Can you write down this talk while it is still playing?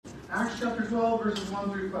Acts chapter 12, verses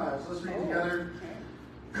 1 through 5. So let's read together.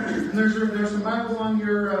 And there's some Bibles on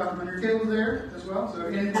your table there as well. So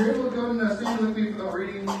and if you're able to go and stand with me for the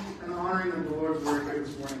reading and the honoring of the Lord's word here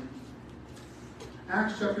this morning.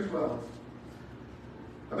 Acts chapter 12.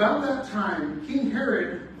 About that time, King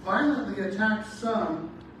Herod violently attacked some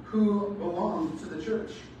who belonged to the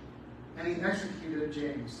church, and he executed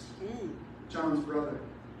James, John's brother,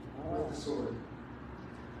 with the sword.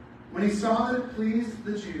 When he saw that it pleased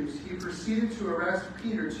the Jews, he proceeded to arrest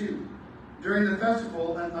Peter too, during the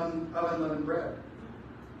festival of unleavened bread.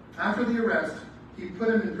 After the arrest, he put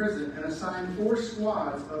him in prison and assigned 4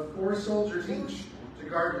 squads of 4 soldiers each to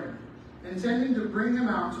guard him, intending to bring him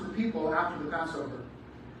out to the people after the Passover.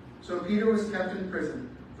 So Peter was kept in prison,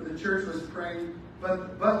 for the church was praying,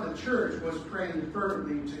 but the church was praying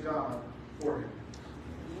fervently to God for him.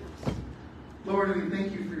 Lord, we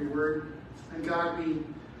thank you for your word, and God,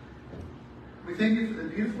 we thank you for the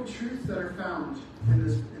beautiful truths that are found in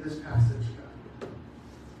this passage, God.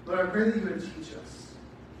 Lord, I pray that you would teach us.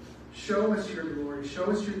 Show us your glory. Show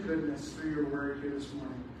us your goodness through your word here this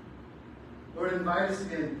morning. Lord, invite us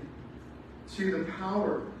in to the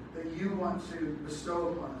power that you want to bestow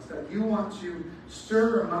upon us, that you want to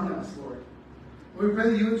stir among us, Lord. We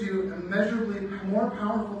pray that you would do immeasurably more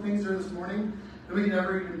powerful things here this morning than we can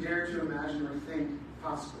ever even dare to imagine or think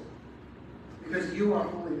possible. Because you are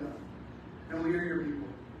holy God, and we are your people.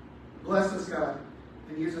 Bless us, God,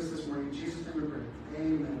 and use us this morning. In Jesus' name we pray.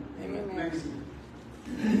 Amen. Amen. Thanks.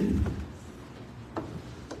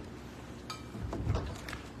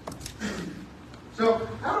 So,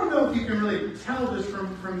 I don't know if you can really tell this from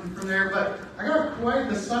there, but I got quite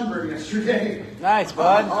the sunburn yesterday. Nice,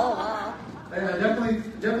 bud. Oh, wow.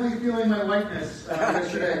 Definitely feeling my whiteness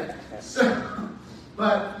yesterday. So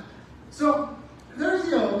there's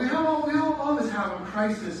we always have a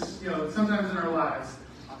crisis, sometimes in our lives.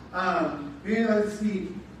 Let's see,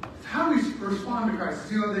 how do we respond to crisis?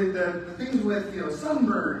 The things with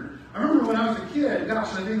sunburn. I remember when I was a kid, I think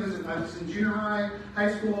I was in junior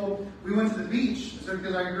high school, we went to the beach,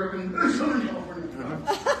 because I grew up in Southern California.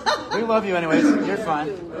 We love you anyways. You're fine.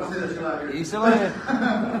 I don't say that too loud here. You still love it.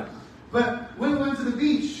 But when we went to the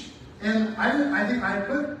beach, and I think I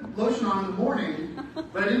put lotion on in the morning,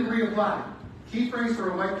 but I didn't reapply. Key phrase for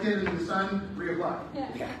a white kid in the sun, reapply.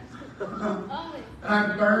 Yeah. And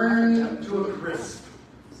I burned to a crisp.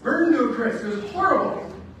 Burned to a crisp. It was horrible.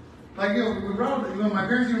 Like, we brought my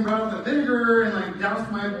parents even brought out the vinegar and doused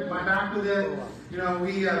my back with it.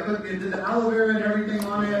 We did the aloe vera and everything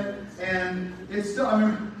on it. And it's still,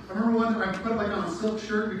 I remember one time I put it on a silk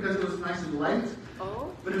shirt because it was nice and light.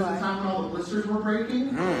 But it was the time when all the blisters were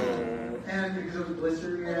breaking. And because it was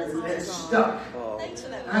blistered, it stuck. Thanks for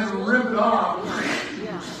that. And I had to rip it off.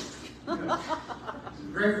 Yeah.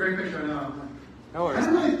 Great picture, I know. No I worries.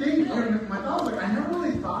 didn't really think, my thought was I never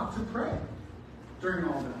really thought to pray during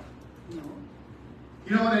all that.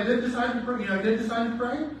 You know what I did decide to pray? I did decide to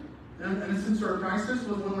pray. And in some sort of crisis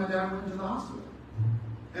was when my dad went to the hospital.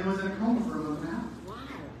 And was in a coma for a month and a half. Wow.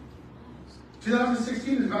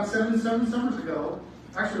 2016 is about seven summers ago.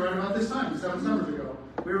 Actually, right about this time, 7 summers ago.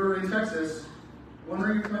 We were in Texas,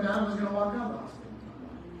 wondering if my dad was going to walk out of the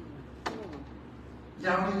hospital.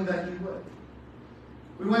 Doubting that he would.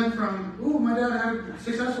 We went from, my dad had a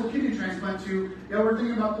successful kidney transplant to, we're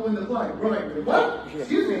thinking about pulling the plug. We're like, what?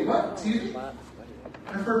 Excuse me, what? Excuse me?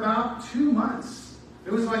 And for about 2 months,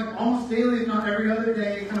 it was almost daily, if not every other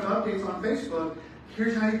day, kind of updates on Facebook.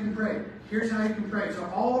 Here's how you can pray. Here's how you can pray. So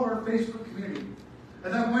all of our Facebook community.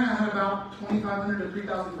 At that point, I had about 2,500 to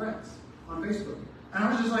 3,000 friends on Facebook. And I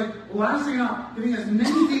was just blasting out, getting as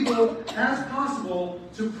many people as possible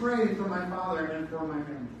to pray for my father and for my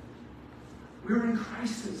family. We were in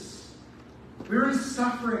crisis. We were in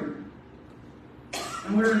suffering.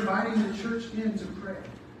 And we were inviting the church in to pray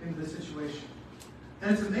into the situation.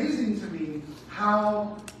 And it's amazing to me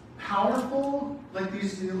how powerful,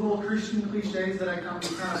 these little Christian cliches that I kind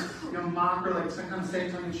of mock or sometimes say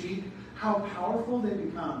tongue in cheek, how powerful they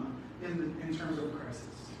become in terms of crisis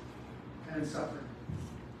and in suffering.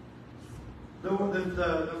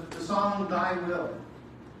 The song "Thy Will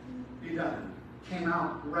Be Done" came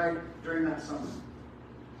out right during that summer,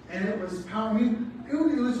 and it was powerful.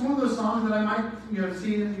 It was one of those songs that I might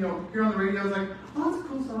see hear on the radio. It's it's a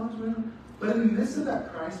cool song, but in the midst of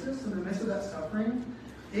that crisis, in the midst of that suffering,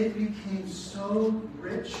 it became so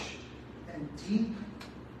rich and deep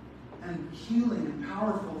and healing and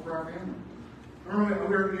powerful for our family. I remember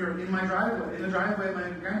we were in the driveway at my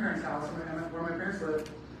grandparents' house, where my parents lived,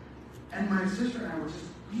 and my sister and I were just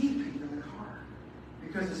weeping in the car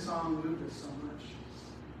because the song moved us so much.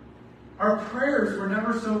 Our prayers were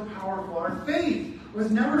never so powerful. Our faith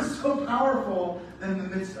was never so powerful than in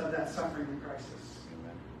the midst of that suffering and crisis.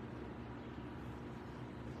 Amen.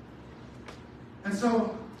 And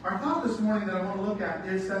so, our thought this morning that I want to look at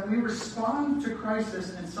is that we respond to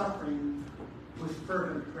crisis and suffering with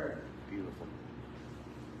fervent prayer. Beautiful.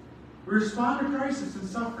 We respond to crisis and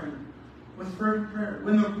suffering with fervent prayer.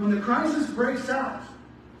 When the crisis breaks out,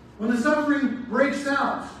 when the suffering breaks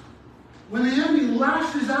out, when the enemy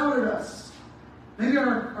lashes out at us, maybe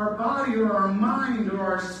our body or our mind or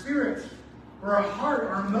our spirit or our heart,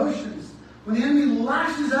 our emotions, when the enemy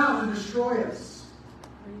lashes out to destroy us,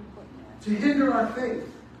 to hinder our faith,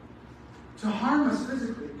 to harm us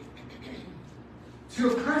physically,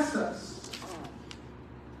 to oppress us,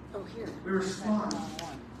 we respond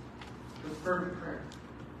with fervent prayer.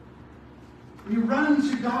 We run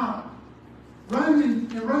to God. Run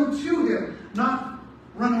to Him, not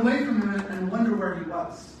run away from Him and wonder where He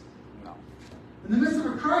was. No. In the midst of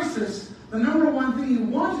a crisis, the number one thing you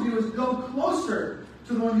want to do is go closer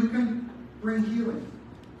to the one who can bring healing,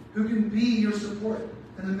 who can be your support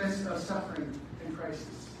in the midst of suffering and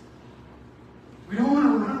crisis. We don't want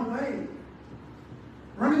to run away.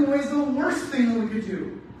 Running away is the worst thing that we could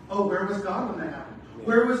do. Oh, where was God when that happened?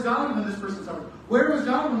 Where was God when this person suffered? Where was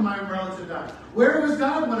God when my relative died? Where was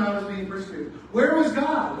God when I was being persecuted? Where was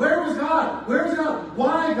God? Where was God? Where was God?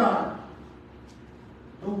 Why God?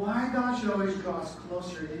 But why God should always draw us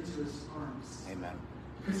closer into His arms. Amen.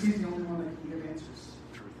 Because He's the only one that can give answers.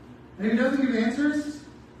 Truth. And if He doesn't give answers,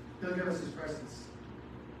 He'll give us His presence.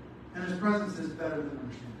 And His presence is better than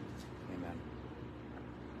understanding. Amen.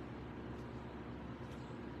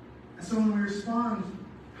 And so when we respond,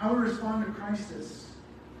 how we respond to crisis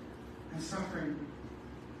and suffering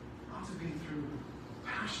ought to be through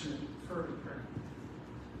passionate, fervent prayer.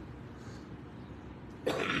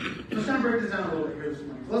 Let's kind of break this down a little bit here this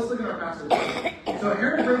morning. Let's look at our passage. So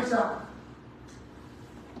Herod breaks out.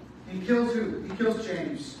 He kills who? He kills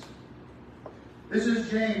James. This is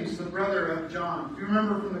James, the brother of John. If you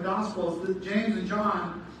remember from the Gospels, that James and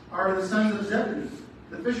John are the sons of Zebedee,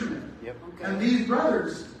 the fishermen. Yep. Okay. And these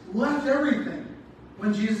brothers left everything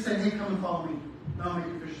when Jesus said, "Hey, come and follow me. And I'll make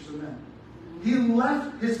you fishers of men." He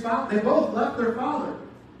left his father. They both left their father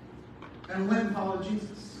and went and followed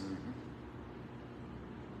Jesus.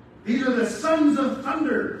 These are the sons of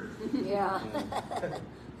thunder. Yeah.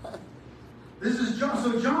 This is John.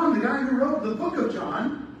 So John, the guy who wrote the book of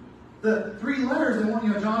John, the three letters, and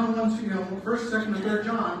one, John 1, 2, 1st, 2nd, and 3rd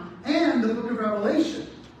John, and the book of Revelation.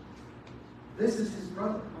 This is his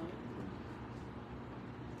brother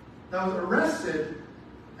that was arrested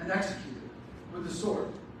and executed with the sword.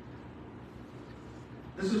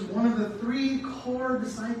 This is one of the three core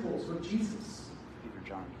disciples with Jesus. Peter,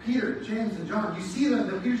 John. Peter, James, and John. You see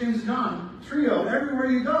the Peter, James, and John trio everywhere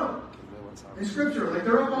you go in Scripture. Like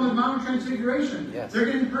they're up on the Mount of Transfiguration. Yes. They're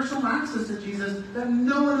getting personal access to Jesus that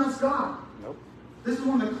no one else got. Nope. This is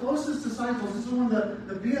one of the closest disciples. This is one of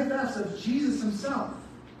the BFFs of Jesus himself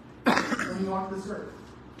when he walked this earth.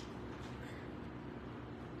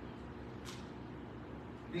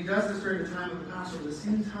 And he does this during the time of the Passover, the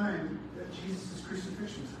same time that Jesus'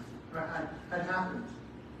 crucifixion had happened.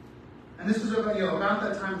 And this is about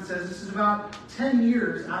that time. It says this is about 10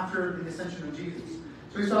 years after the ascension of Jesus.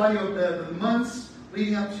 So we saw the months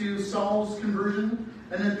leading up to Saul's conversion,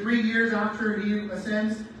 and then 3 years after he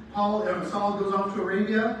ascends, Saul goes off to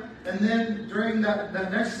Arabia, and then during that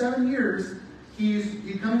next 7 years, he's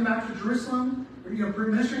coming back to Jerusalem,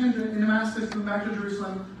 ministering in Damascus, coming back to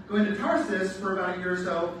Jerusalem, going to Tarsus for about a year or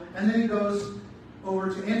so, and then he goes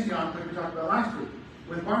over to Antioch, like we talked about last week,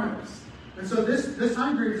 with Barnabas. And so this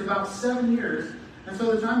time period is about 7 years, and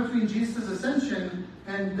so the time between Jesus' ascension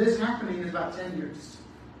and this happening is about 10 years.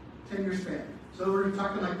 10-year span. So we're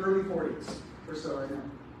talking like early 40s or so right now.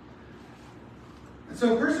 And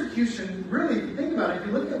so persecution, really, if you think about it, if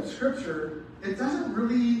you look at Scripture, it doesn't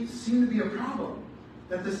really seem to be a problem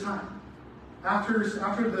at this time. After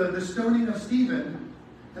the stoning of Stephen,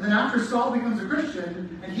 and then after Saul becomes a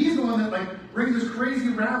Christian, and he's the one that brings this crazy,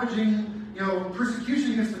 ravaging,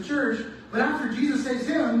 persecution against the church. But after Jesus saves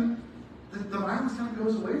him, the violence kind of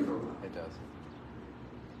goes away for a while. It does.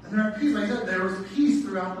 And they're at peace. Like I said, there was peace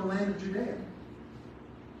throughout the land of Judea.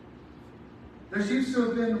 There seems to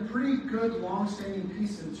have been a pretty good, long-standing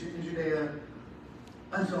peace in Judea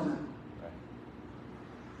until now. Right.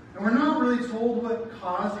 And we're not really told what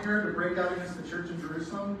caused Herod to break out against the church in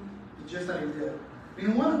Jerusalem, but just that he did. I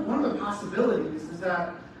mean, one of the possibilities is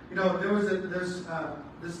that there was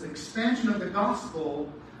this expansion of the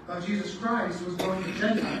gospel of Jesus Christ was going to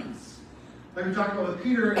Gentiles. Like we talked about with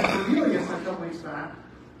Peter and Cornelius a couple weeks back,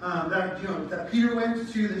 that Peter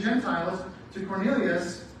went to the Gentiles, to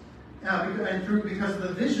Cornelius, because of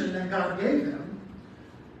the vision that God gave him.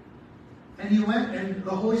 And he went, and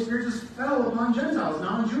the Holy Spirit just fell upon Gentiles,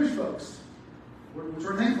 non-Jewish folks, which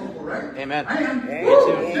we're thankful for, right? Amen. I am. Me Woo!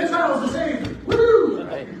 too. Gentiles are saved. Woo!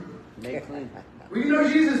 Right. Make clean. We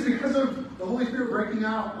know Jesus because of the Holy Spirit breaking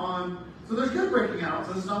out on. So there's good breaking out.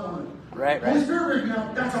 So this is not one of them. Right. Holy Spirit breaking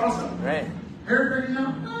out. That's awesome. Right. Herod breaking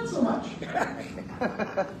out. Not so much.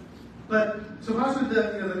 But so possibly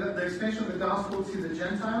the expansion of the gospel to the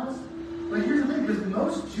Gentiles. But here's the thing: because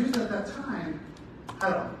most Jews at that time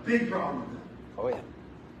had a big problem with it. Oh yeah.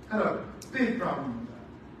 Had a big problem with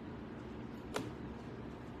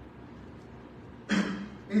that.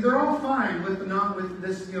 And they're all fine with with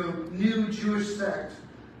this new Jewish sect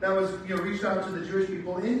that was reached out to the Jewish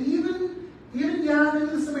people, and even maybe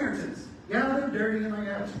the Samaritans. Yeah, they're dirty and we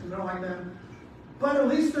don't like them. But at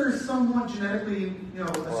least they're somewhat genetically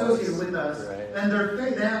associated with us, right. And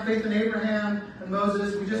they have faith in Abraham and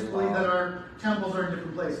Moses. We just believe that our temples are in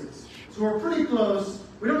different places, so we're pretty close.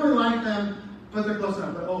 We don't really like them, but they're close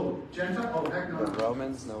enough. But Gentile, heck no. The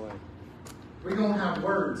Romans, no way. We're going to have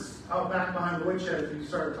words out back behind the woodshed if you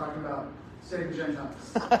start talking about saving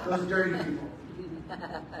Gentiles. Those dirty people.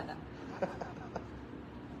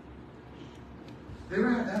 They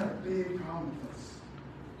had a big problem with us.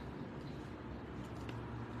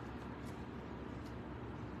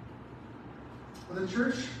 Well, the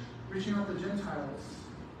church reaching out to Gentiles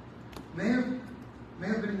may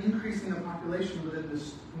have been increasing the population within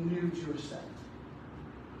this new Jewish sect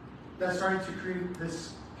that started to create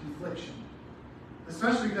this confliction,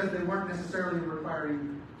 especially because they weren't necessarily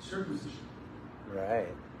requiring circumcision. Right.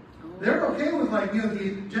 They're okay with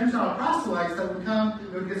the Gentile proselytes that would come,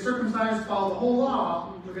 they would get circumcised, follow the whole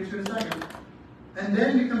law, we'll get to in a second, and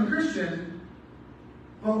then become a Christian.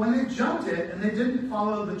 But when they jumped it and they didn't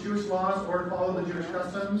follow the Jewish laws or follow the Jewish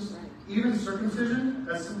customs, even circumcision,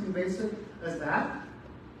 as something basic as that,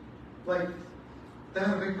 they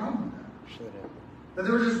had a big problem with that. Should have. That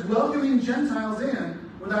they were just welcoming Gentiles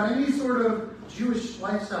in without any sort of Jewish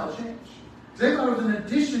lifestyle change. They thought it was an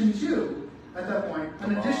addition to, at that point,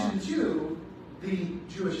 an addition to the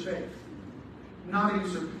Jewish faith. Not a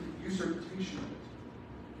usurpation of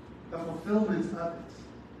it. A fulfillment of it.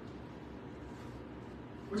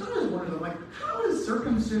 Which I always wondered, how is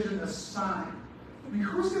circumcision a sign? I mean,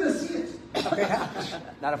 who's going to see it?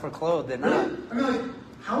 Not if we're clothed, they're not. I mean,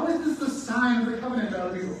 how is this the sign of the covenant to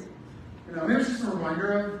other people? Maybe it's just a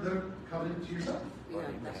reminder of the covenant to yourself. Yeah,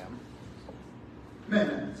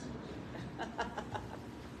 Men.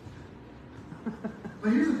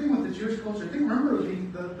 But here's the thing with the Jewish culture. Remember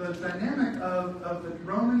the dynamic of the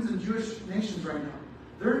Romans and Jewish nations right now.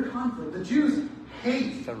 They're in conflict. The Jews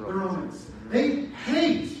hate the Romans. They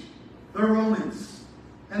hate the Romans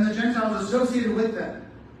and the Gentiles associated with them.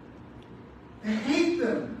 They hate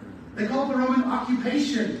them. They call it the Roman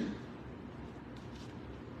occupation.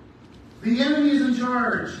 The enemy is in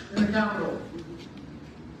charge in the capital.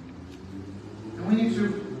 And we need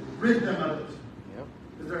to rid them of it. Yep.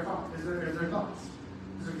 Is their thoughts. Is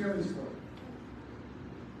their feelings for it.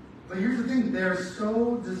 But here's the thing. They're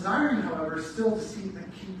so desiring, however, still to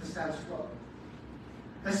keep the status quo.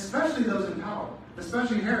 Especially those in power.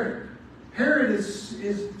 Especially Herod. Herod is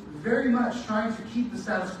very much trying to keep the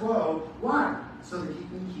status quo. Why? So that he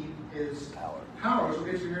can keep his power. Which we'll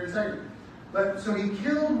get to here in a second. But so he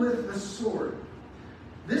killed with the sword.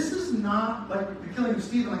 This is not like the killing of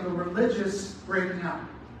Stephen, like a religious breaking out.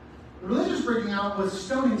 The religious breaking out was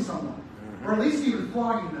stoning someone, or at least even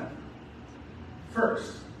flogging them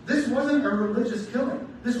first. This wasn't a religious killing.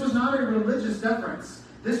 This was not a religious deference.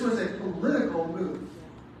 This was a political move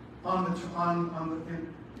by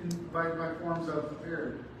forms of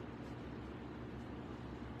Herod.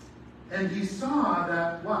 And he saw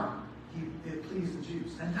that why? It pleased the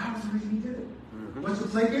Jews. And that was the reason he did it. Was to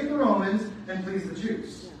placate the Romans and please the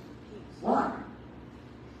Jews. Why?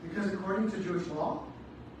 Because according to Jewish law,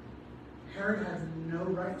 Herod had no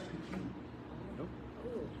right to be king. Nope.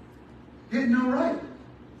 He had no right.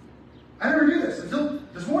 I never knew this until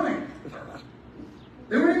this morning.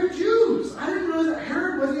 They weren't even Jews. I didn't realize that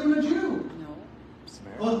Herod wasn't even a Jew. No.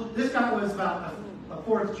 Well, this guy was about a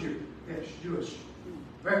fourth Jewish.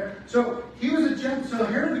 Right? So he was so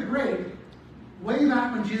Herod the Great, way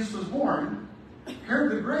back when Jesus was born,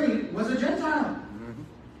 Herod the Great was a Gentile.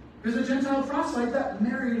 He was a Gentile proselyte that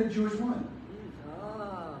married a Jewish woman.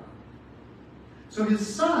 Ah. So his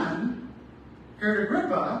son, Herod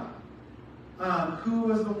Agrippa, who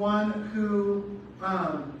was the one who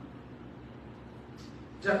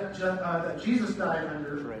that Jesus died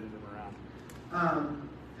under, Paraded him around.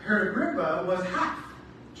 Herod Agrippa was half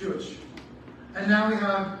Jewish. And now we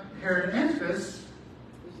have Herod Antipas,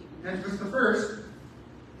 Antipas the first,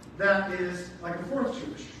 that is like the fourth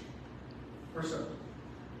Jewish or so.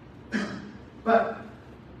 But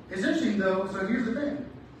it's interesting though, so here's the thing,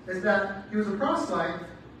 is that he was a proselyte,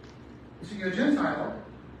 a Gentile,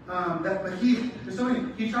 but he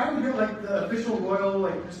tried to get like the official royal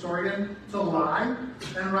like historian to lie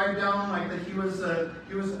and write down like that he was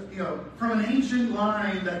from an ancient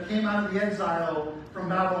line that came out of the exile from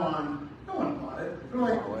Babylon. No one bought it. They're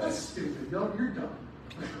like, that's stupid. You're dumb.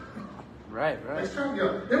 Right. This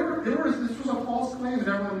was a false claim and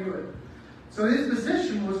everyone knew it. So his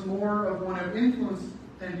position was more of one of influence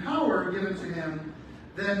and power given to him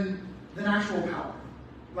than actual power,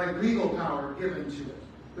 like legal power given to it.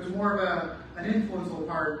 There's more of an influential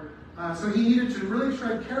part. So he needed to really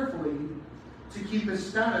tread carefully to keep his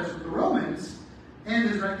status with the Romans and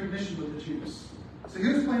his recognition with the Jews. So he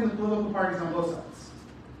was playing the political parties on both sides.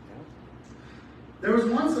 There was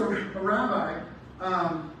once a rabbi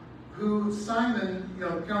who Simon,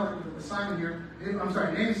 kind of like Simon here,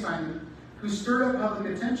 named Simon, who stirred up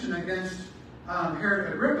public attention against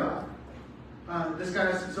Herod Agrippa.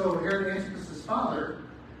 Herod Antipas' father,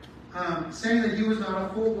 saying that he was not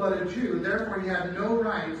a full-blooded Jew, therefore he had no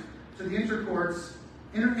right to the inner courts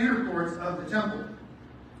of the temple.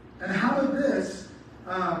 And out of this,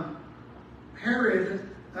 Herod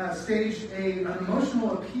staged an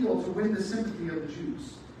emotional appeal to win the sympathy of the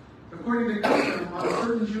Jews. According to custom, on a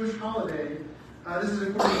certain Jewish holiday, this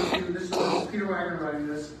is Peter Wagner writing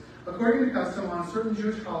this. According to custom, on a certain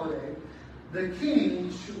Jewish holiday, the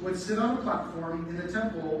king would sit on a platform in the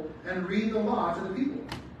temple and read the law to the people.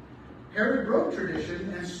 Herod broke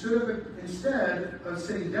tradition and stood up instead of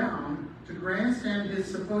sitting down to grandstand his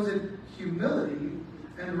supposed humility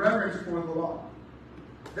and reverence for the law.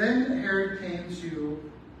 Then Herod came to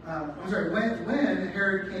when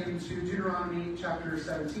Herod came to Deuteronomy chapter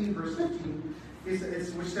 17, verse 15,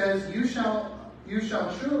 which says, You shall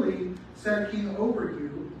surely set a king over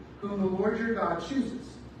you, whom the Lord your God chooses.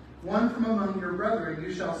 One from among your brethren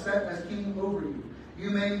you shall set as king over you. You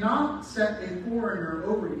may not set a foreigner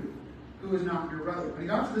over you, who is not your brother. When he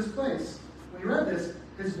got to this place, when he read this,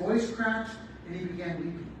 his voice cracked and he began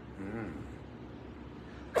weeping.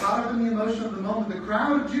 Caught up in the emotion of the moment, the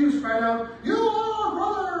crowd of Jews cried out, You are our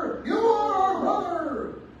brother! You are our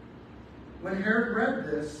brother! When Herod read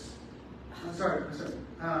this,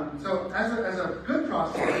 so as a good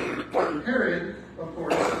proselyte, Herod, of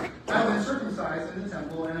course, had been circumcised in the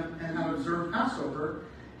temple and had observed Passover.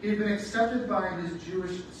 He had been accepted by his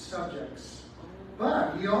Jewish subjects.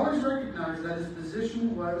 But he always recognized that his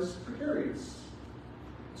position was precarious.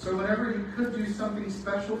 So whenever he could do something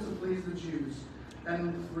special to please the Jews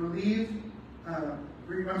and revive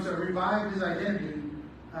his identity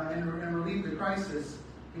and relieve the crisis,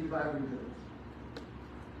 he gladly did it.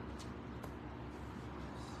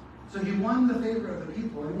 So he won the favor of the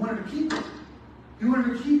people. He wanted to keep it. He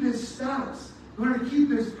wanted to keep his status. He wanted to keep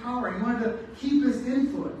his power. He wanted to keep his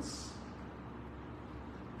influence.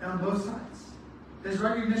 And on both sides. His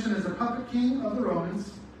recognition as a puppet king of the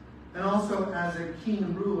Romans and also as a king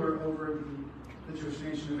and ruler over the Jewish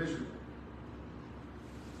nation of Israel.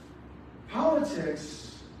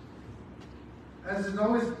 Politics, as it's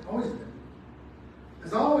always been,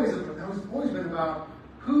 has always been about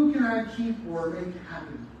who can I keep or make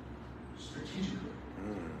happy strategically.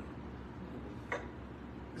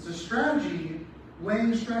 It's a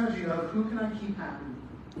weighing strategy of who can I keep happy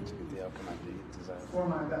The outcome I desire. for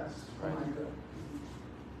my best, for my good.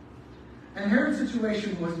 And Herod's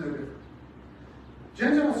situation was no different.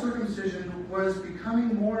 Gentile circumcision was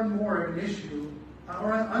becoming more and more of an issue,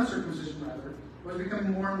 or uncircumcision rather, was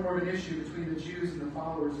becoming more and more of an issue between the Jews and the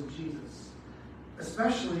followers of Jesus,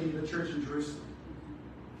 especially the church in Jerusalem.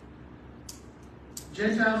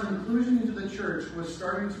 Gentiles' inclusion into the church was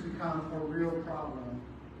starting to become a real problem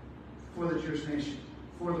for the Jewish nation,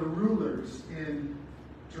 for the rulers in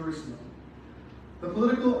Jerusalem. The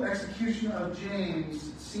political execution of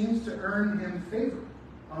James seems to earn him favor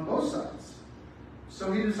on both sides.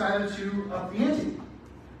 So he decided to up the ante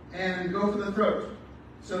and go for the throat.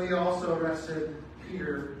 So he also arrested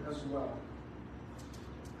Peter as well.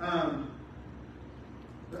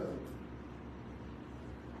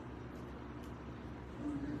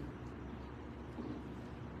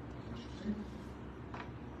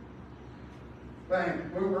 But anyway,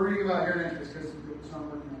 we're reading about Herod Antipas because it's not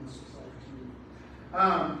working on this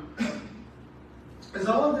slide. Is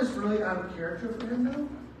all of this really out of character for him, though?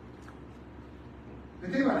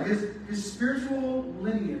 And think about it. His spiritual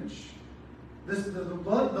lineage, the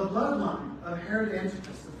bloodline of Herod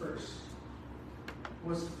Antipas I,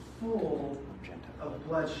 was full of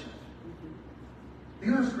bloodshed.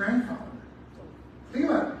 Think about his grandfather. Think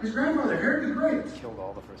about it. His grandfather, Herod the Great, Killed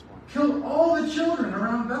all the firstborn. killed all the children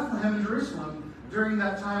around Bethlehem and Jerusalem during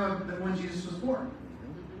that time when Jesus was born,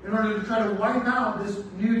 in order to try to wipe out this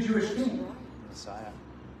new Jewish king. Messiah.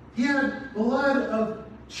 He had blood of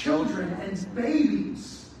children and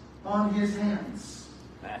babies on his hands.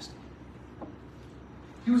 Nasty.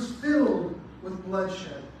 He was filled with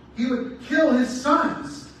bloodshed. He would kill his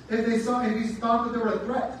sons if he thought that they were a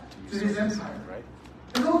threat to his empire. Right?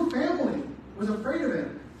 His own family was afraid of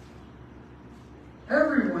him.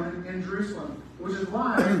 Everyone in Jerusalem, which is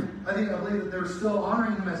why I believe that they were still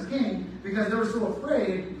honoring him as king, because they were still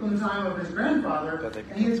afraid from the time of his grandfather,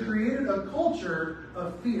 and he had created a culture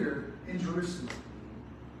of fear in Jerusalem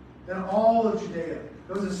and all of Judea.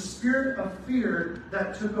 There was a spirit of fear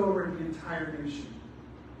that took over the entire nation.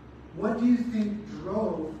 What do you think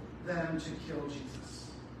drove them to kill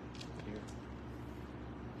Jesus?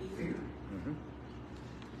 Fear. Mm-hmm.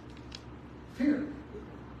 Fear.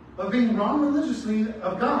 Of being wrong religiously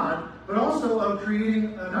of God, but also of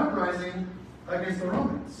creating an uprising against the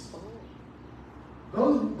Romans.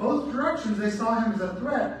 Both directions, they saw him as a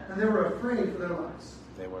threat, and they were afraid for their lives.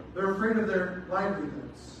 They were. They were afraid of their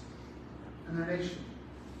livelihoods and their nation.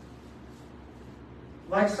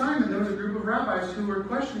 Like Simon, there was a group of rabbis who were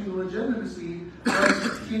questioning the legitimacy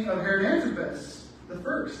of Herod Antipas the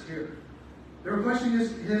first here. They were questioning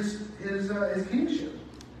his kingship.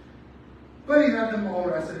 But he had them all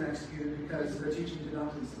arrested and executed because their teaching did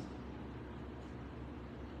not please him.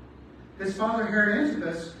 His father, Herod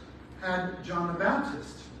Antipas, had John the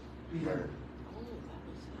Baptist beheaded.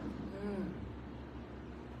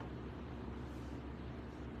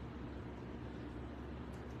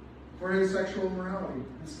 For his sexual immorality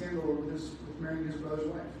and scandal with marrying his brother's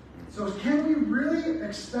wife. So can we really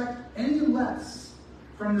expect any less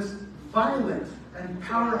from this violent and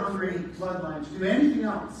power-hungry bloodline to do anything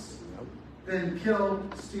else than kill,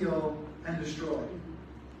 steal, and destroy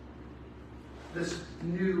this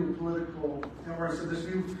new political, or so this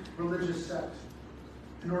new religious sect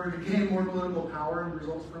in order to gain more political power and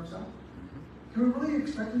results for himself? Can we really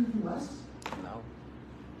expect anything less? No.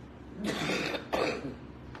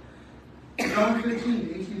 John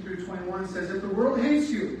 15, 18 through 21 says, if the world hates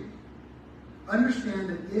you, understand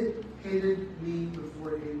that it hated me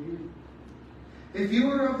before it hated you. If you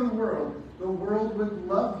were of the world would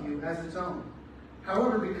love you as its own.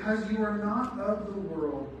 However, because you are not of the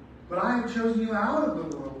world, but I have chosen you out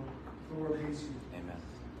of the world hates you. Amen.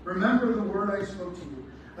 Remember the word I spoke to you.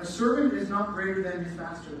 A servant is not greater than his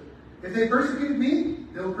master. If they persecute me,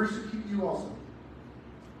 they will persecute you also.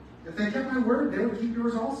 If they kept my word, they would keep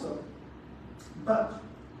yours also. But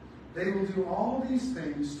they will do all these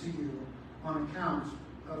things to you on account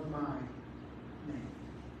of my name.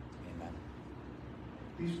 Amen.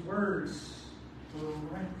 These words were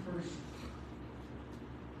right first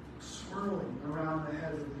swirling around the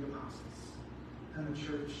heads of the apostles and the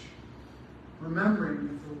church.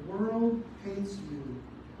 Remembering, if the world hates you,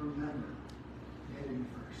 remember, it hated me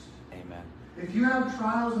first. Amen. If you have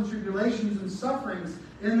trials and tribulations and sufferings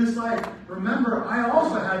in this life, remember, I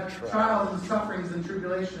also had trials and sufferings and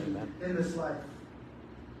tribulation in this life.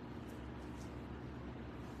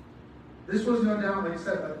 This was no doubt, like I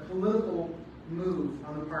said, a political move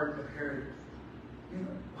on the part of Herod. You know,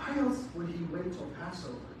 why else would he wait till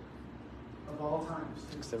Passover of all times?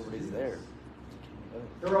 Because everybody's there.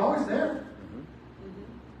 They were always there.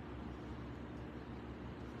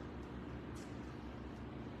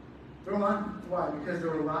 There were why? Because there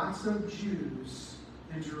were lots of Jews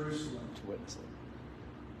in Jerusalem To witness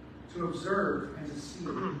it. to observe and to see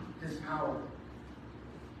his power.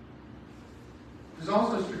 There's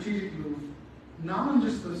also a strategic move, not on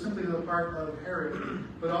just simply the part of Herod,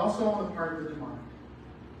 but also on the part of the demonic.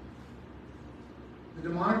 The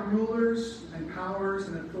demonic rulers and powers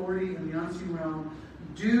and authority in the unseen realm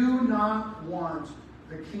do not want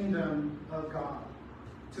the kingdom of God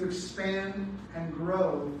to expand and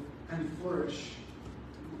grow and flourish.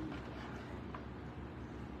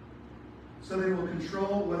 So they will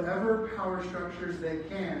control whatever power structures they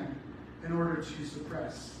can in order to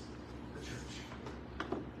suppress the church.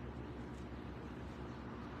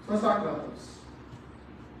 So let's talk about those.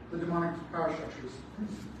 The demonic power structures.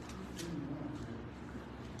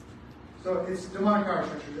 So it's demonic power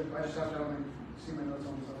structures. I just have to see my notes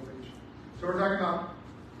on this other page. So we're talking about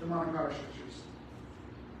demonic power structures.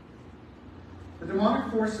 The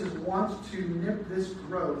demonic forces want to nip this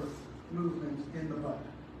growth movement in the bud.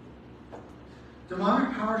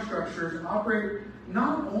 Demonic power structures operate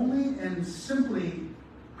not only and simply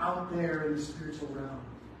out there in the spiritual realm.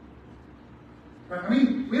 Right? I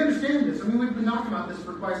mean, we understand this. I mean, we've been talking about this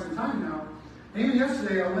for quite some time now. And even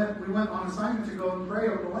yesterday, we went on assignment to go and pray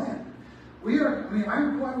over the land. We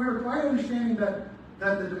were quite understanding that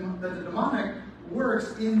the demonic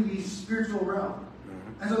works in the spiritual realm.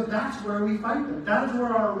 And so that's where we fight them. That is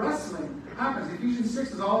where our wrestling happens. Ephesians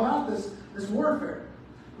 6 is all about this warfare.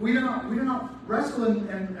 We do not wrestle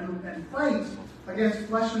and fight against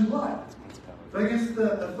flesh and blood, but against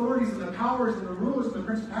the authorities and the powers and the rulers and the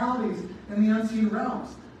principalities in the unseen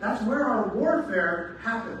realms. That's where our warfare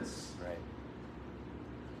happens. Right.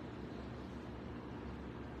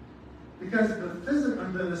 Because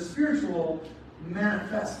the spiritual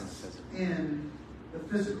manifests in the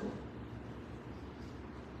physical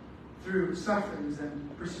through sufferings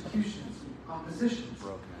and persecutions and oppositions,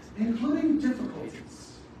 including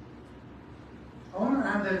difficulties. I want to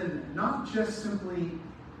add that in there. Not just simply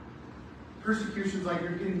persecutions like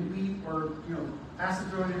you're getting beat or acid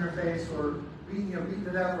thrown in your face or beaten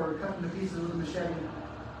to death or cut into pieces with a machete.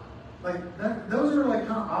 Like that, those are like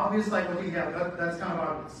kind of obvious. Like, okay, yeah, that's kind of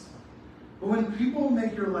obvious. But when people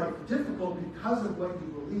make your life difficult because of what you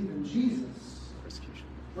believe in Jesus,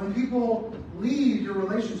 when people leave your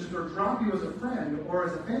relationships or drop you as a friend or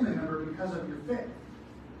as a family member because of your faith,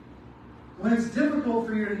 when it's difficult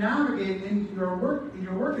for you to navigate in your work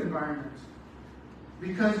environment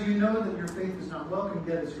because you know that your faith is not welcome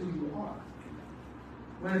yet as who you are,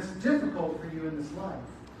 when it's difficult for you in this life,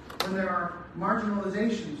 when there are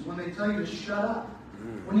marginalizations, when they tell you to shut up,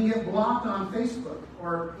 when you get blocked on Facebook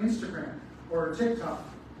or Instagram or TikTok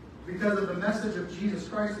because of the message of Jesus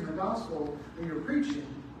Christ and the gospel that you're preaching,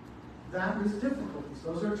 that is difficulties.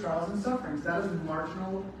 Those are trials and sufferings. That is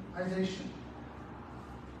marginalization.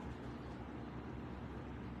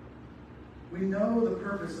 We know the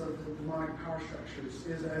purpose of the demonic power structures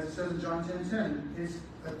is, as it says in John 10:10, is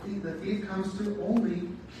the thief comes to only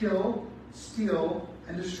kill, steal,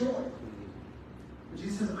 and destroy. But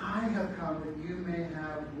Jesus says, I have come that you may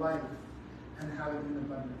have life and have it in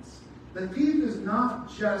abundance. The thief is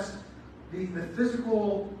not just the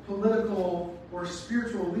physical, political, or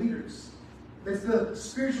spiritual leaders. It's the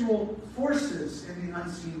spiritual forces in the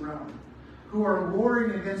unseen realm who are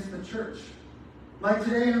warring against the church. Like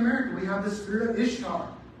today in America, we have the spirit of Ishtar.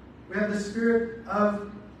 We have the spirit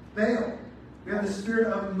of Baal. We have the spirit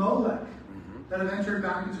of Molech that have entered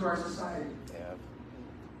back into our society. Yeah.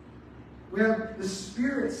 We have the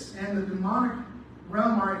spirits and the demonic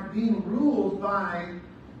realm are being ruled by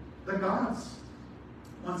the gods.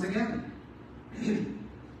 Once again, we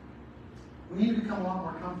need to become a lot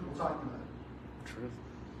more comfortable talking about it. Truth.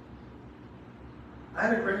 I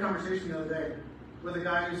had a great conversation the other day with a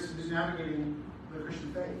guy who's navigating the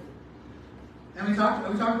Christian faith. And we talked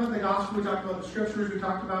about the gospel, we talked about the scriptures, we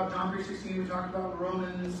talked about John 3:16, we talked about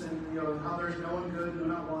Romans, and how there's no one good, no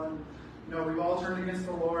not one. We've all turned against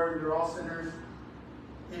the Lord, we're all sinners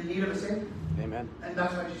in need of a Savior. Amen. And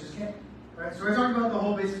that's why Jesus came. Right? So we're talking about the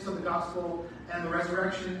whole basics of the gospel and the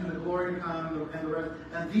resurrection and the glory to come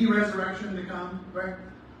and the resurrection to come, right?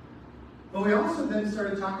 But we also then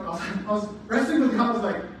started talking about, I was wrestling with God, I was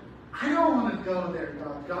like, I don't want to go there,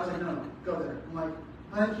 God. God's like, no, go there. I'm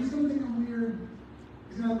like, he's going to think I'm weird.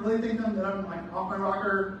 He's going to really think that I'm like off my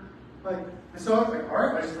rocker. And so I was like, all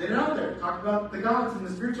right, I just laid it out there. Talked about the gods and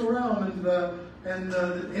the spiritual realm and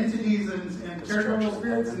the entities and territorial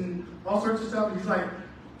spirits and all sorts of stuff. And he's like,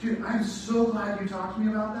 dude, I'm so glad you talked to me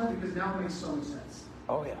about that because now it makes so much sense.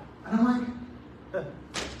 Oh, yeah. And I'm like,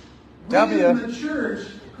 we in the church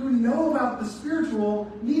who know about the spiritual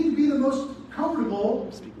need to be the most comfortable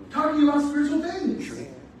talking about spiritual things,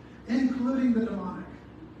 including the demonic,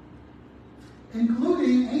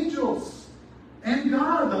 including angels and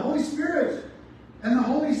God, the Holy Spirit, and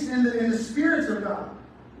the spirits of God,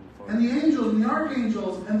 and the angels and the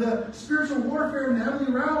archangels and the spiritual warfare in the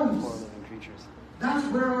heavenly realms. That's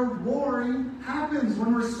where our warring happens.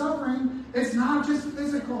 When we're suffering, it's not just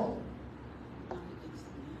physical.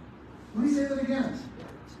 Let me say that again.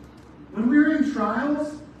 When we're in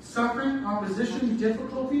trials, suffering, opposition,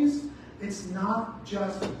 difficulties, it's not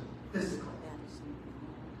just physical.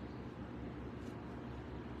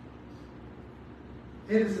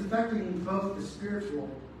 It is affecting both the spiritual,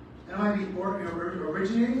 and it might be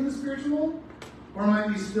originating in the spiritual, or it might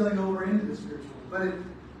be spilling over into the spiritual. But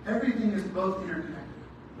everything is both interconnected.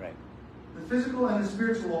 Right. The physical and the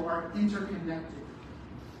spiritual are interconnected.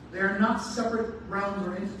 They are not separate realms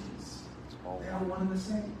or entities. They are one and the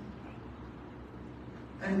same.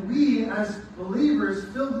 And we, as believers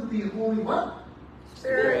filled with the Holy what?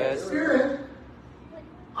 Spirit,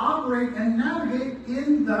 operate and navigate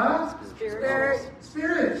in the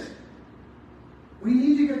Spirit. We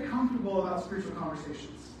need to get comfortable about spiritual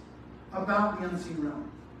conversations, about the unseen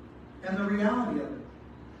realm, and the reality of it.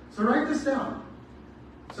 So write this down.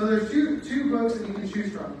 So there's two books that you can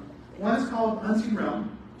choose from. One is called Unseen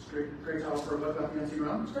Realm. It's a great title for a book about the Unseen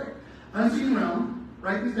Realm. It's great. Unseen Realm.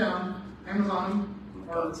 Write these down. Amazon them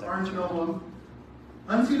or Barnes and Noble them.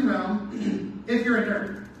 Unseen Realm. If you're a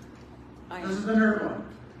nerd, this is the nerd one.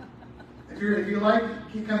 If you like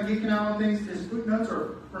kind of geeking out on things, his footnotes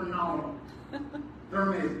are phenomenal. They're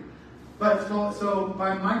amazing. But it's called, so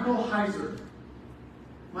by Michael Heiser.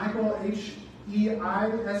 Michael Heiser,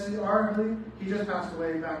 I believe. He just passed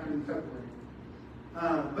away back in February.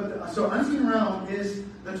 So Unseen Realm is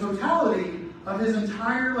the totality of his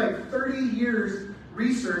entire 30 years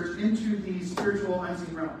research into the spiritual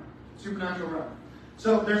unseen realm, supernatural realm.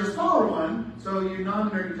 So there's a smaller one. So you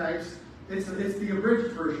non-nerdy types, it's the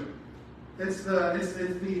abridged version. It's the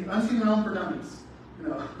Unseen Realm for Dummies.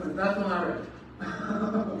 That's the one I read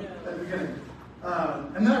at the beginning.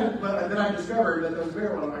 And then I discovered that there was a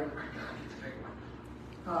bigger one. I'm like, I gotta get the big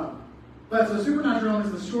one. But so Supernatural Realm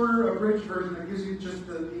is the shorter, abridged version that gives you just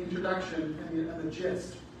the introduction and the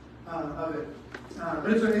gist of it. But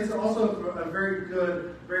it's also a very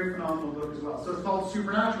good, very phenomenal book as well. So it's called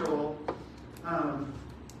Supernatural, and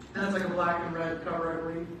it's like a black and red cover, I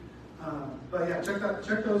believe. But yeah,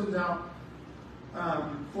 check those ones out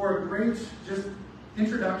for a great just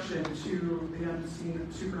introduction to the unseen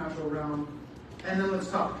supernatural realm. And then let's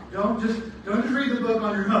talk. Don't just read the book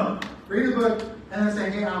on your own. Read the book and then say,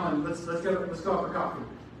 "Hey, Alan, let's go out for coffee."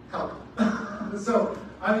 Help. So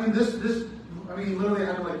literally I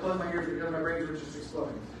had to close my ears because my brains were just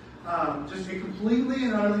exploding. It completely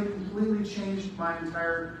and utterly changed my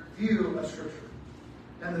entire view of Scripture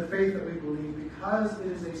and the faith that we believe, because it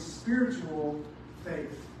is a spiritual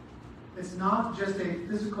faith. It's not just a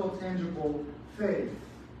physical, tangible faith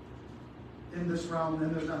in this realm,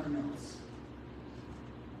 and there's nothing else.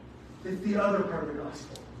 It's the other part of the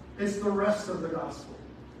gospel. It's the rest of the gospel,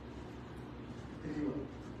 if you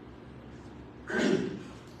will.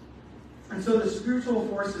 And so the spiritual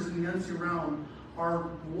forces in the unseen realm are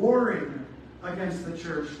warring against the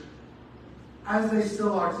church as they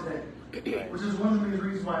still are today. Which is one of the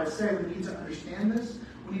reasons why I say we need to understand this,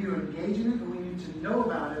 we need to engage in it, and we need to know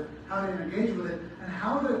about it, how to engage with it, and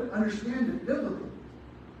how to understand it biblically.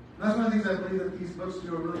 And that's one of the things I believe that these books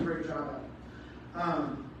do a really great job at.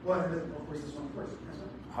 Of course, this one first.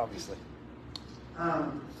 Obviously.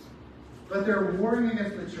 But they're warring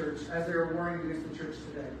against the church as they're warring against the church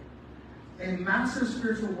today. A massive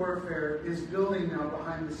spiritual warfare is building now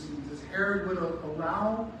behind the scenes, as Herod would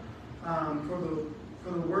allow for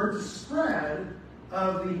the word to spread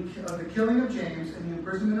of the killing of James and the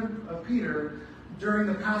imprisonment of Peter during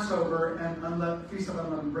the Passover and Feast of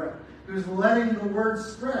Unleavened Bread. He was letting the word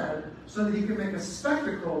spread so that he could make a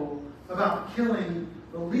spectacle about killing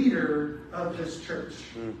the leader of this church.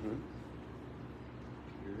 Mm-hmm.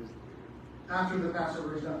 After the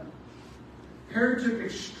Passover is done. Herod took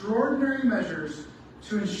extraordinary measures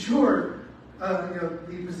to ensure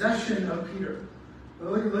the possession of Peter.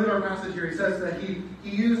 Look at our passage here. He says that he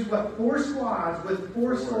used 4 squads with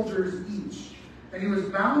 4 soldiers each. And he was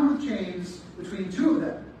bound with chains between 2 of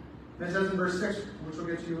them. And it says in verse 6, which we'll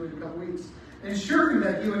get to in a couple weeks, ensuring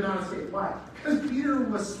that he would not escape. Why? Because Peter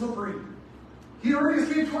was slippery. He'd already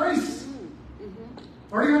escaped twice.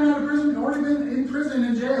 Already gotten out of prison, already been in prison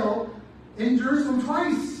and jail in Jerusalem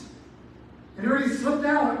twice. And he already slipped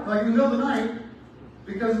out, in the middle of the night,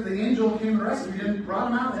 because the angel came and arrested him. He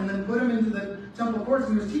brought him out and then put him into the temple courts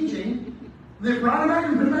and he was teaching. And they brought him back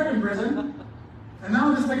and put him back in prison. And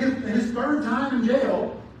now just his 3rd time in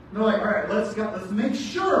jail, and they're like, all right, let's make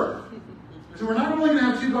sure. So we're not only going to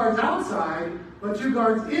have 2 guards outside, but 2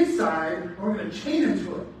 guards inside, and we're going to chain him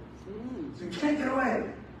to it. So he can't get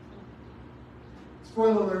away.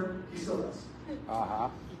 Spoiler alert, he still does. Uh-huh.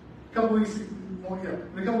 In a couple weeks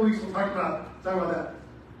we'll talk about that.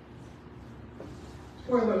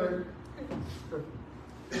 Spoiler alert.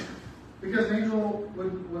 Because an angel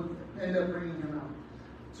would end up bringing him out.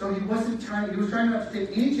 So he was trying not to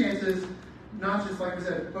take any chances, not just, like I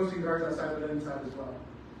said, posting guards outside, but inside as well.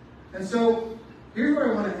 And so, here's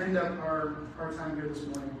where I want to end up our time here this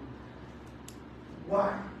morning.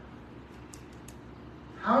 Why?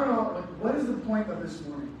 What is the point of this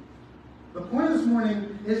morning? The point of this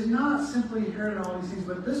morning is not simply Herod and all these things,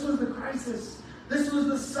 but this was the crisis. This was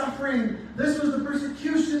the suffering. This was the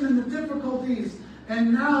persecution and the difficulties.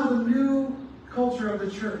 And now the new culture of the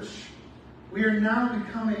church. We are now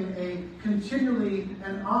becoming a continually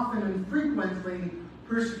and often and frequently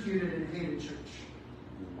persecuted and hated church.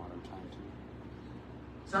 In the modern time,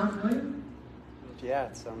 too. Sound familiar? Yeah,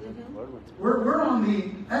 it sounds like the Lord went to. We're on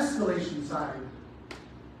the escalation side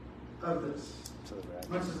of this, To the right.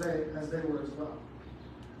 much as they were as well.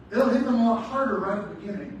 It'll hit them a lot harder right at the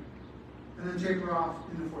beginning and then taper off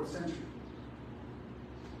in the 4th century.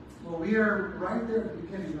 Well, we are right there at the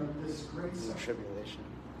beginning of this great suffering. Tribulation.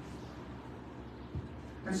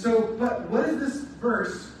 And so, but what is this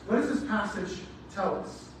verse, what does this passage tell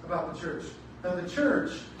us about the church? That the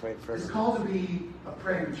church is called to be a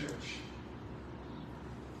praying church.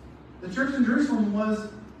 The church in Jerusalem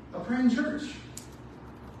was a praying church.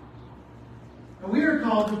 And we are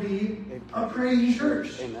called to be a praying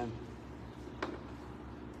church. Amen.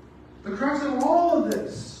 The crux of all of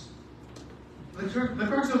this, the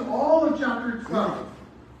crux of all of chapter 12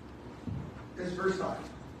 is verse 5.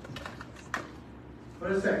 What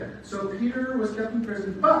does it say? So Peter was kept in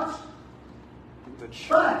prison, but the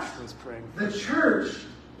church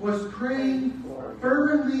was praying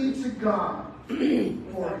fervently to God for him.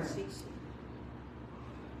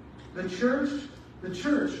 The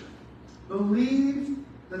church believed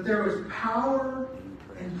that there was power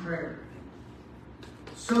in prayer.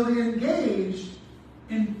 So they engaged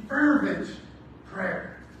in fervent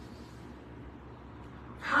prayer.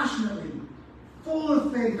 Passionately, full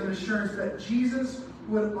of faith and assurance that Jesus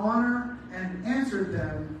would honor and answer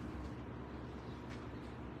them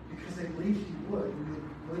because they believed he would. And they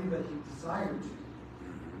believed that he desired to.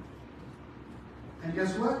 And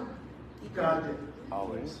guess what? God did.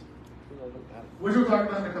 Always. Which we'll talk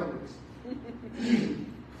about in a couple weeks.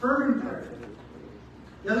 Fervent prayer.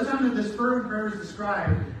 The other time that this fervent prayer is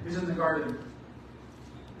described is in the garden.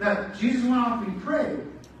 That Jesus went off and he prayed.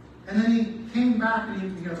 And then he came back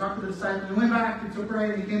and he talked to the disciples. He went back to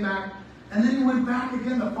pray and he came back. And then he went back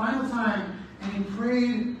again the final time and he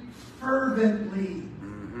prayed fervently.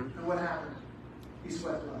 And what happened? He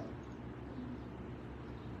sweat blood.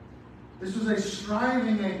 This was a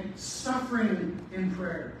striving, a suffering in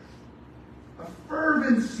prayer. A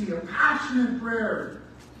fervency, a passionate prayer.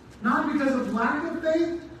 Not because of lack of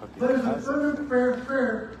faith, but as a fervent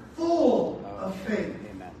prayer full of faith.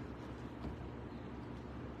 Amen.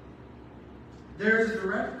 There is a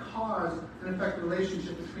direct cause and effect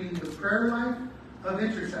relationship between the prayer life of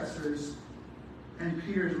intercessors and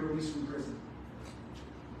Peter's release from prison.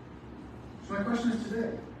 So my question is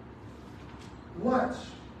today, what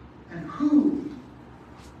and who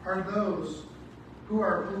are those who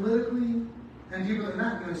are politically and deeper than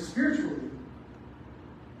that, spiritually,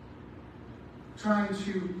 trying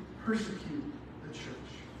to persecute the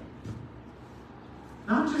church?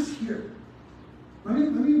 Not just here. Let me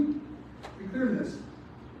be clear in this.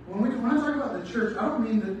 When I talk about the church, I don't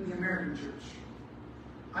mean the American church.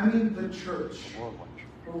 I mean the church.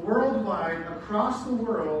 Worldwide, across the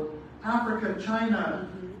world, Africa, China,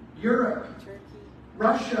 Europe, Turkey,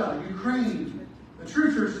 Russia, Ukraine. The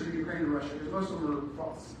true churches in Ukraine and Russia, because most of them are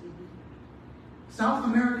false. South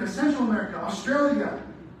America, Central America, Australia.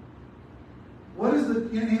 What is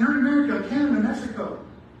in North America, Canada, Mexico?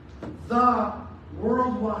 The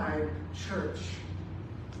worldwide church.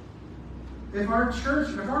 If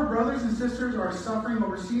our brothers and sisters are suffering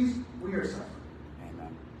overseas, we are suffering.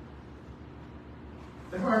 Amen.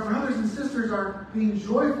 If our brothers and sisters are being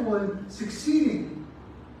joyful and succeeding,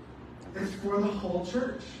 it's for the whole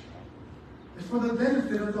church. It's for the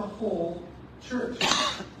benefit of the whole church.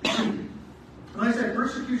 When I say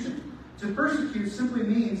persecution, to persecute simply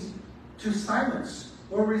means to silence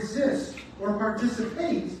or resist or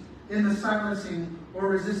participate in the silencing or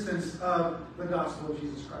resistance of the gospel of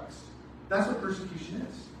Jesus Christ. That's what persecution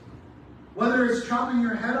is. Whether it's chopping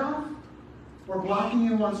your head off, or blocking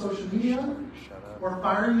you on social media, or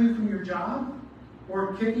firing you from your job,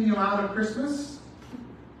 or kicking you out of Christmas,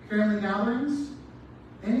 family gatherings,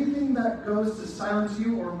 anything that goes to silence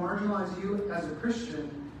you or marginalize you as a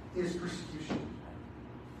Christian is persecution.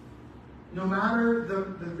 No matter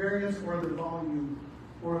the variance or the volume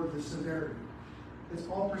or the severity. It's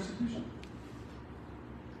all persecution.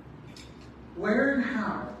 Where and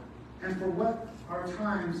how and for what are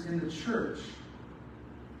times in the church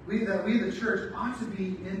we the church ought to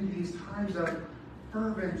be in these times of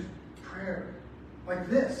fervent prayer like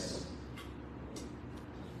this.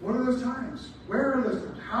 What are those times? Where are those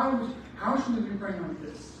times? How should we be praying like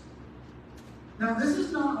this? Now, this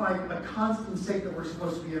is not like a constant state that we're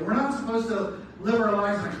supposed to be in. We're not supposed to live our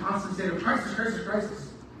lives in a constant state of crisis, crisis,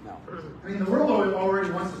 crisis. No. I mean, the world already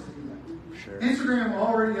wants us to do that. Sure. Instagram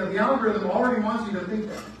already, the algorithm already wants you to think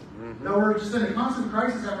that. Mm-hmm. No, we're just in a constant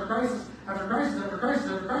crisis after crisis, after crisis, after crisis,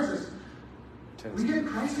 after crisis. We get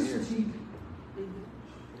crisis fatigue.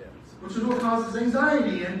 Which is what causes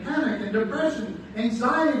anxiety and panic and depression,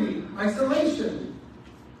 anxiety, isolation.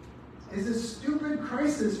 Is this stupid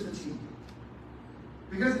crisis fatigue.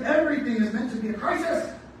 Because everything is meant to be a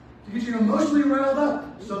crisis to get you emotionally riled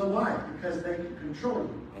up. So why? Because they can control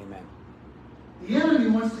you. Amen. The enemy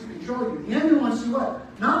wants to control you. The enemy wants to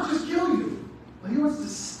what? Not just kill you, but he wants to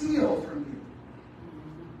steal from you.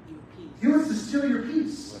 He wants to steal your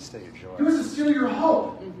peace. Let's steal your joy. He wants to steal your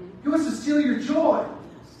hope. He wants to steal your joy.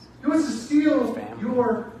 He wants to steal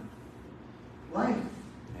your life.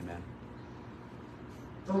 Amen.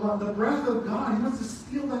 The breath of God, he wants to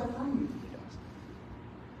steal that from you. He does.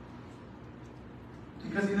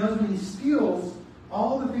 Because he knows when he steals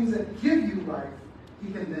all the things that give you life,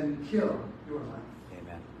 he can then kill your life.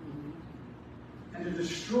 Amen. And to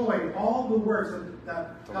destroy all the works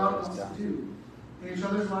that God wants to do in each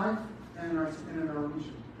other's life and in our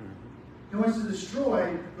region. He wants to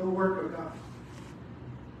destroy the work of God.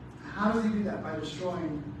 How does he do that? By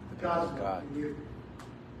destroying God's work in you.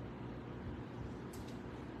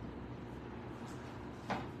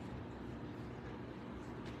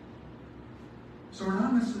 So we're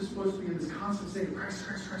not necessarily supposed to be in this constant state of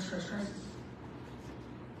crisis.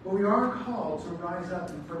 But we are called to rise up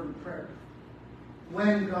in fervent prayer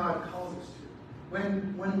when God calls us to.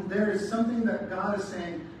 When there is something that God is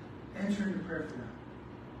saying, enter into prayer for that.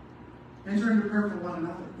 Enter into prayer for one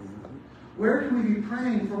another. Where can we be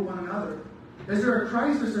praying for one another? Is there a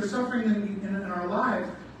crisis or suffering in our lives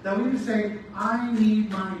that we need to say, I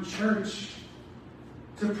need my church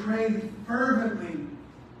to pray fervently?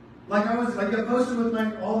 Like I posted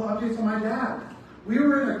with all the updates on my dad. We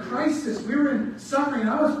were in a crisis. We were in suffering. And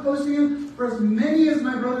I was posting it for as many as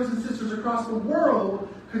my brothers and sisters across the world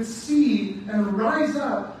could see and rise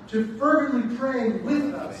up to fervently pray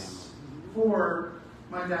with us for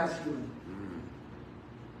my dad's healing.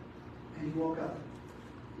 And he woke up.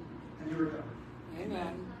 And he recovered.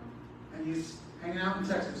 Amen. And he's hanging out in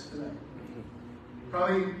Texas today.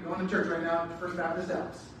 Probably going to church right now, First Baptist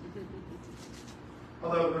Dallas.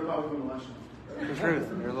 Although they're probably going to lunch now. The truth.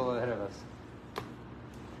 They're a little ahead of us.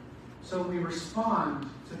 So we respond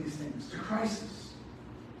to these things, to crisis,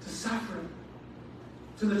 to suffering,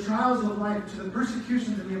 to the trials of life, to the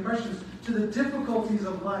persecutions and the oppressions, to the difficulties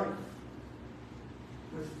of life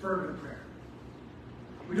with fervent prayer.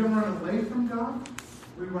 We don't run away from God,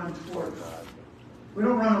 we run toward God. We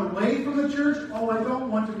don't run away from the church. Oh, I don't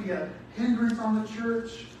want to be a hindrance on the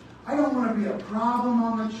church. I don't want to be a problem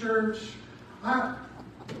on the church.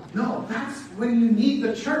 No, that's when you need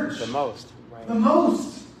the church. The most. Right. The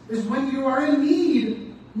most is when you are in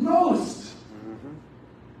need most.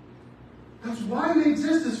 That's why we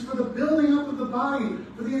exist, is for the building up of the body,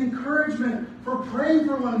 for the encouragement, for praying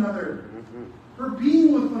for one another, for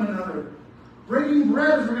being with one another, breaking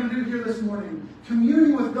bread as we're going to do here this morning,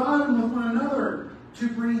 communing with God and with one another, to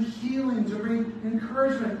bring healing, to bring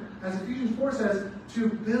encouragement, as Ephesians 4 says, to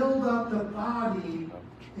build up the body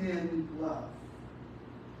in love.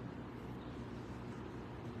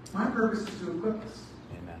 My purpose is to equip us.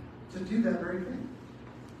 Amen. To do that very thing.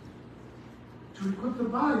 To equip the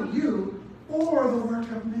body, you, for the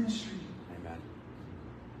work of ministry. Amen.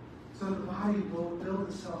 So that the body will build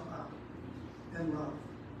itself up in love.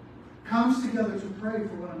 Comes together to pray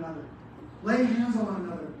for one another. Lay hands on one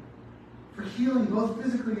another. For healing, both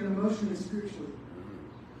physically and emotionally and spiritually.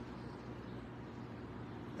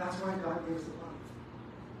 That's why God gave us the body.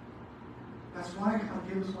 That's why God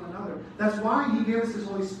gave us one another. That's why He gave us His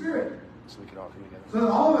Holy Spirit. So we could all come together. So that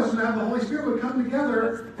all of us who have the Holy Spirit would come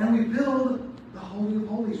together and we build the Holy of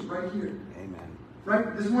Holies right here. Amen.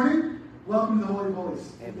 Right this morning, welcome to the Holy of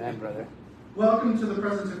Holies. Amen, brother. Welcome to the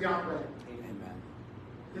presence of Yahweh. Amen.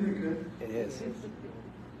 Isn't it good? It is. It's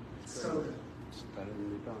so good. It's better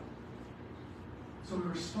than we've done. So we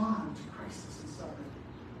respond to crisis and suffering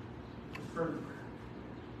with fervent prayer.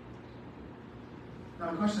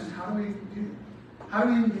 Now the question is, how do we do that? How do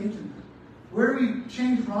we engage in that? Where do we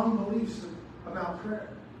change wrong beliefs about prayer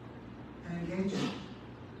and engage in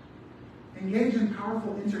it? Engage in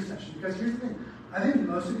powerful intercession. Because here's the thing. I think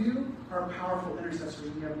most of you are powerful intercessors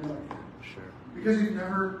and you have no idea. Sure. Because you've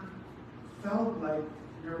never felt like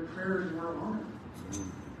your prayers were honored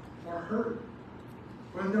or heard.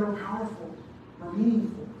 Whether they were powerful or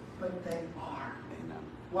meaningful. But they are. Amen.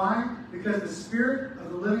 Why? Because the Spirit of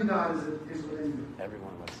the living God is within you. Every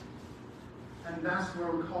one of us. And that's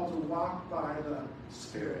where we're called to walk by the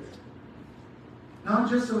Spirit. Not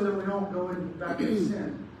just so that we don't go back into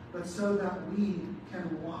sin, but so that we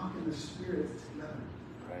can walk in the Spirit together.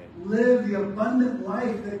 Right. Live the abundant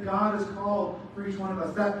life that God has called for each one of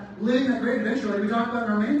us. That living that great adventure, like we talked about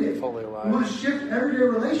in our mandate. Fully alive. We want to shift everyday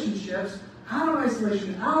relationships out of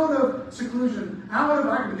isolation, out of seclusion, out of,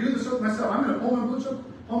 I can do this with myself. I'm going to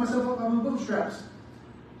pull myself up on my bootstraps.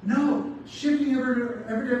 No, shifting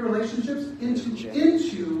everyday relationships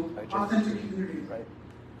into authentic community. Right.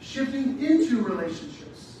 Shifting into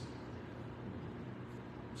relationships.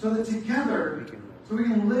 So that together, so we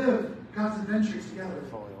can live God's adventure together.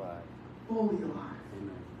 Fully alive. Fully alive.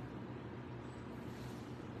 Amen.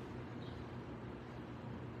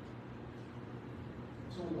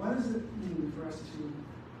 So what does it mean for us to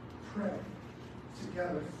pray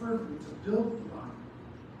together fervently, to build the body,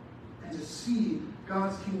 and to see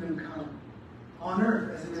God's kingdom come on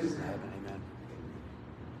earth as it is in heaven? Amen.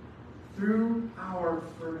 Through our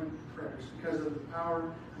fervent prayers, because of the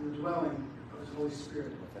power and the dwelling of His Holy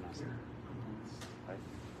Spirit Within us. here. Right.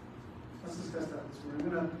 Let's discuss that this morning.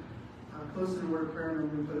 I'm going to close in a word of prayer, and I'm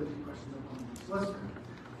going to put a few questions up on this. So let's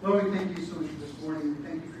pray. Lord, we thank you so much for this morning. We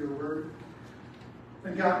thank you for your word.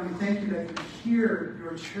 And God, we thank you that you hear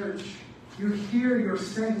your church. You hear your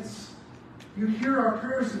saints. You hear our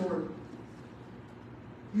prayers, Lord.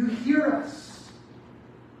 You hear us.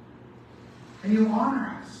 And you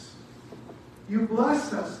honor us. You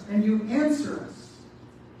bless us and you answer us.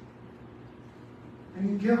 And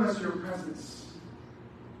you give us your presence.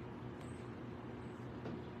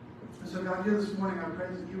 And so, God, here this morning, I pray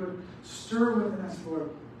that you would stir within us, Lord,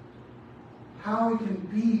 how we can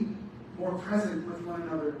be more present with one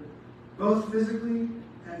another, both physically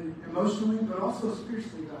and emotionally, but also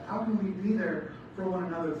spiritually, God. How can we be there for one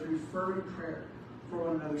another through fervent prayer for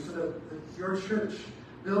one another, so that your church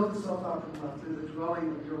builds itself up in love through the dwelling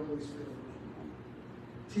of your Holy Spirit?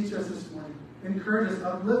 Teach us this morning. Encourage us,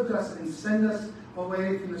 uplift us, and send us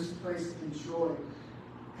away from this place in joy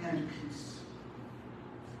and peace.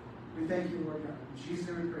 We thank you, Lord God. In Jesus'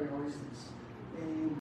 name we pray all these things. Amen.